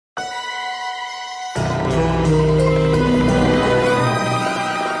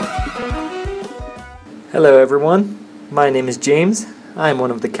Hello everyone, my name is James. I am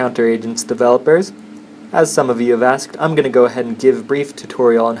one of the CounterAgents developers. As some of you have asked, I'm going to go ahead and give a brief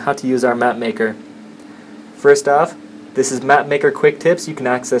tutorial on how to use our map maker. First off, this is Map Maker Quick Tips. You can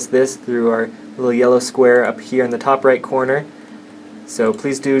access this through our little yellow square up here in the top right corner. So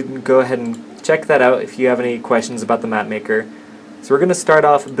please do go ahead and check that out if you have any questions about the map maker. So we're going to start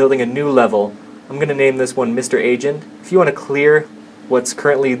off building a new level. I'm going to name this one Mr. Agent. If you want to clear what's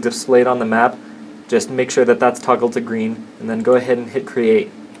currently displayed on the map, just make sure that that's toggled to green, and then go ahead and hit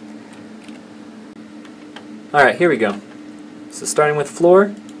create. Alright, here we go. So starting with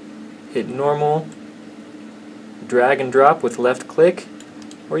floor, hit normal, drag and drop with left click,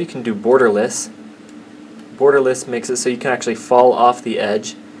 or you can do borderless. Borderless makes it so you can actually fall off the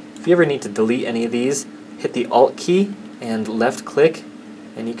edge. If you ever need to delete any of these, hit the Alt key and left click,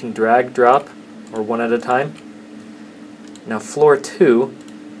 and you can drag, drop, or one at a time. Now floor 2,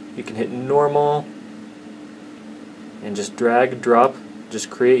 you can hit normal, and just drag, drop, just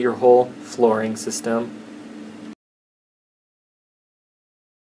create your whole flooring system.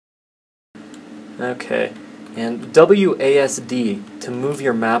 Okay, and WASD to move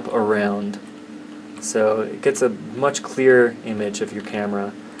your map around. So it gets a much clearer image of your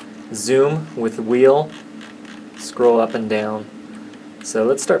camera. Zoom with wheel, scroll up and down. So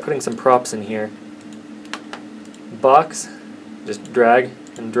let's start putting some props in here. Box, just drag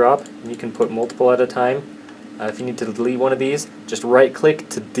and drop, and you can put multiple at a time. If you need to delete one of these, just right click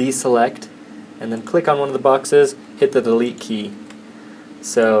to deselect, and then click on one of the boxes, hit the delete key.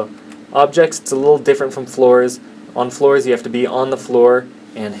 So objects, it's a little different from floors. On floors you have to be on the floor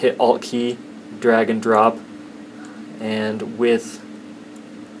and hit Alt key, drag and drop, and with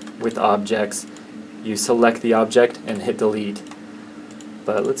objects you select the object and hit delete.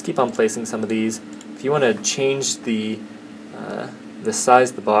 But let's keep on placing some of these. If you want to change the size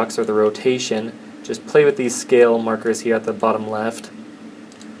of the box or the rotation, just play with these scale markers here at the bottom left.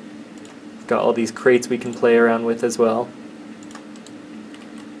 We've got all these crates we can play around with as well.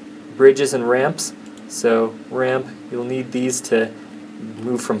 Bridges and ramps. So ramp, you'll need these to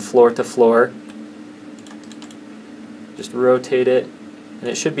move from floor to floor. Just rotate it, and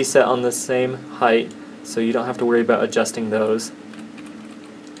it should be set on the same height, so you don't have to worry about adjusting those.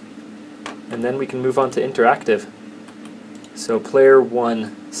 And then we can move on to interactive. So player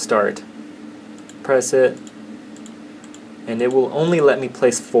 1, start. Press it, and it will only let me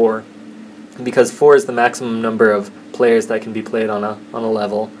place 4, because 4 is the maximum number of players that can be played on a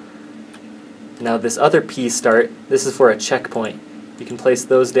level. Now this other P start, this is for a checkpoint. You can place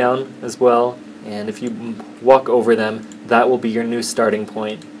those down as well, and if you walk over them, that will be your new starting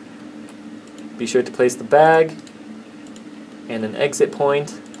point. Be sure to place the bag and an exit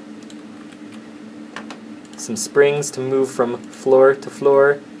point, some springs to move from floor to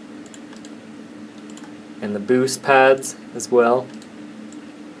floor, and the boost pads as well.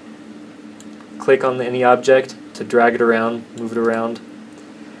 Click on any object to drag it around, move it around.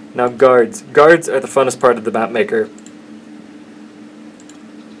 Now guards. Guards are the funnest part of the map maker.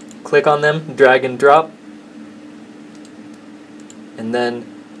 Click on them, drag and drop, and then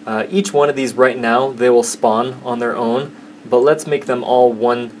each one of these right now, they will spawn on their own, but let's make them all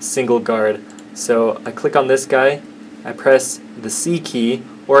one single guard. So I click on this guy, I press the C key,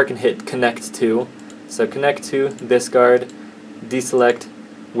 or I can hit connect to. So connect to this guard, deselect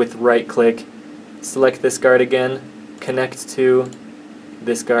with right click, select this guard again, connect to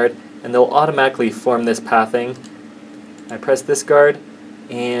this guard, and they'll automatically form this pathing. I press this guard,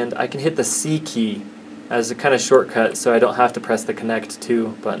 and I can hit the C key as a kind of shortcut so I don't have to press the connect to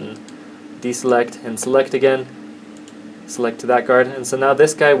button. Deselect and select again, select to that guard, and so now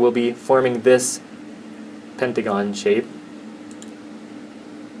this guy will be forming this pentagon shape.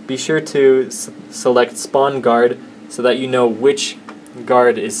 Be sure to select spawn guard so that you know which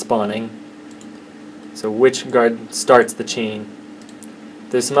guard is spawning. So which guard starts the chain.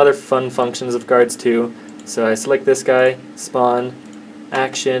 There's some other fun functions of guards too. So I select this guy, spawn,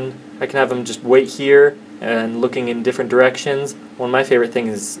 action. I can have him just wait here and looking in different directions. One of my favorite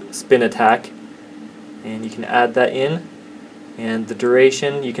things is spin attack. And you can add that in. And the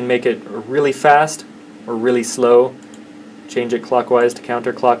duration, you can make it really fast or really slow. Change it clockwise to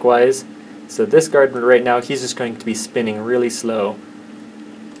counterclockwise. So this guard right now, he's just going to be spinning really slow.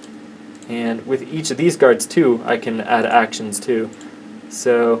 And with each of these guards too, I can add actions too.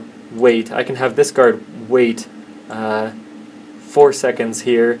 So wait, I can have this guard wait 4 seconds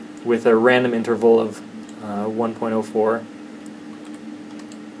here with a random interval of 1.04.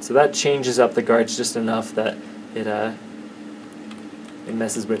 So that changes up the guards just enough that it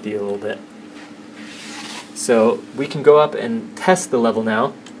messes with you a little bit. So we can go up and test the level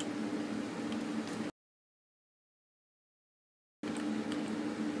now.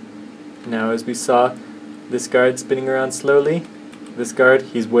 Now, as we saw, this guard spinning around slowly. This guard,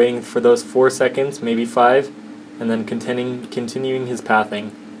 he's waiting for those 4 seconds, maybe 5, and then continuing his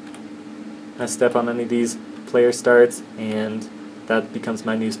pathing. I step on any of these, player starts, and that becomes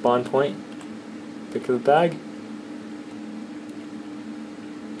my new spawn point. Pick up the bag.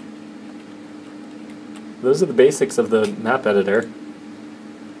 Those are the basics of the map editor.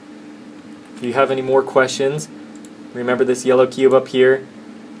 If you have any more questions, remember this yellow cube up here.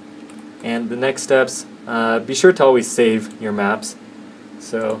 And the next steps, be sure to always save your maps.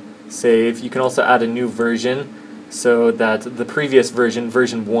 So save. You can also add a new version so that the previous version,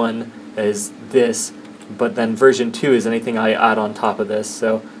 version 1, is this, but then version 2 is anything I add on top of this.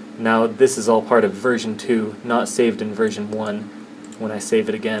 So now this is all part of version 2, not saved in version 1 when I save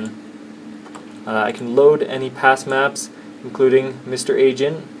it again. I can load any past maps, including Mr.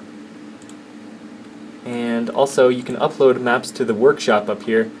 Agent. And also you can upload maps to the workshop up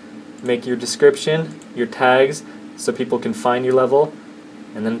here. Make your description, your tags, so people can find your level,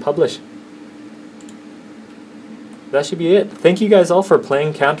 and then publish. That should be it. Thank you guys all for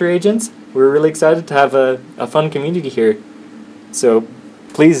playing Counter Agents. We're really excited to have a fun community here. So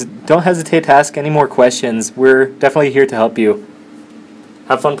please don't hesitate to ask any more questions. We're definitely here to help you.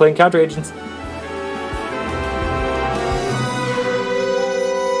 Have fun playing Counter Agents.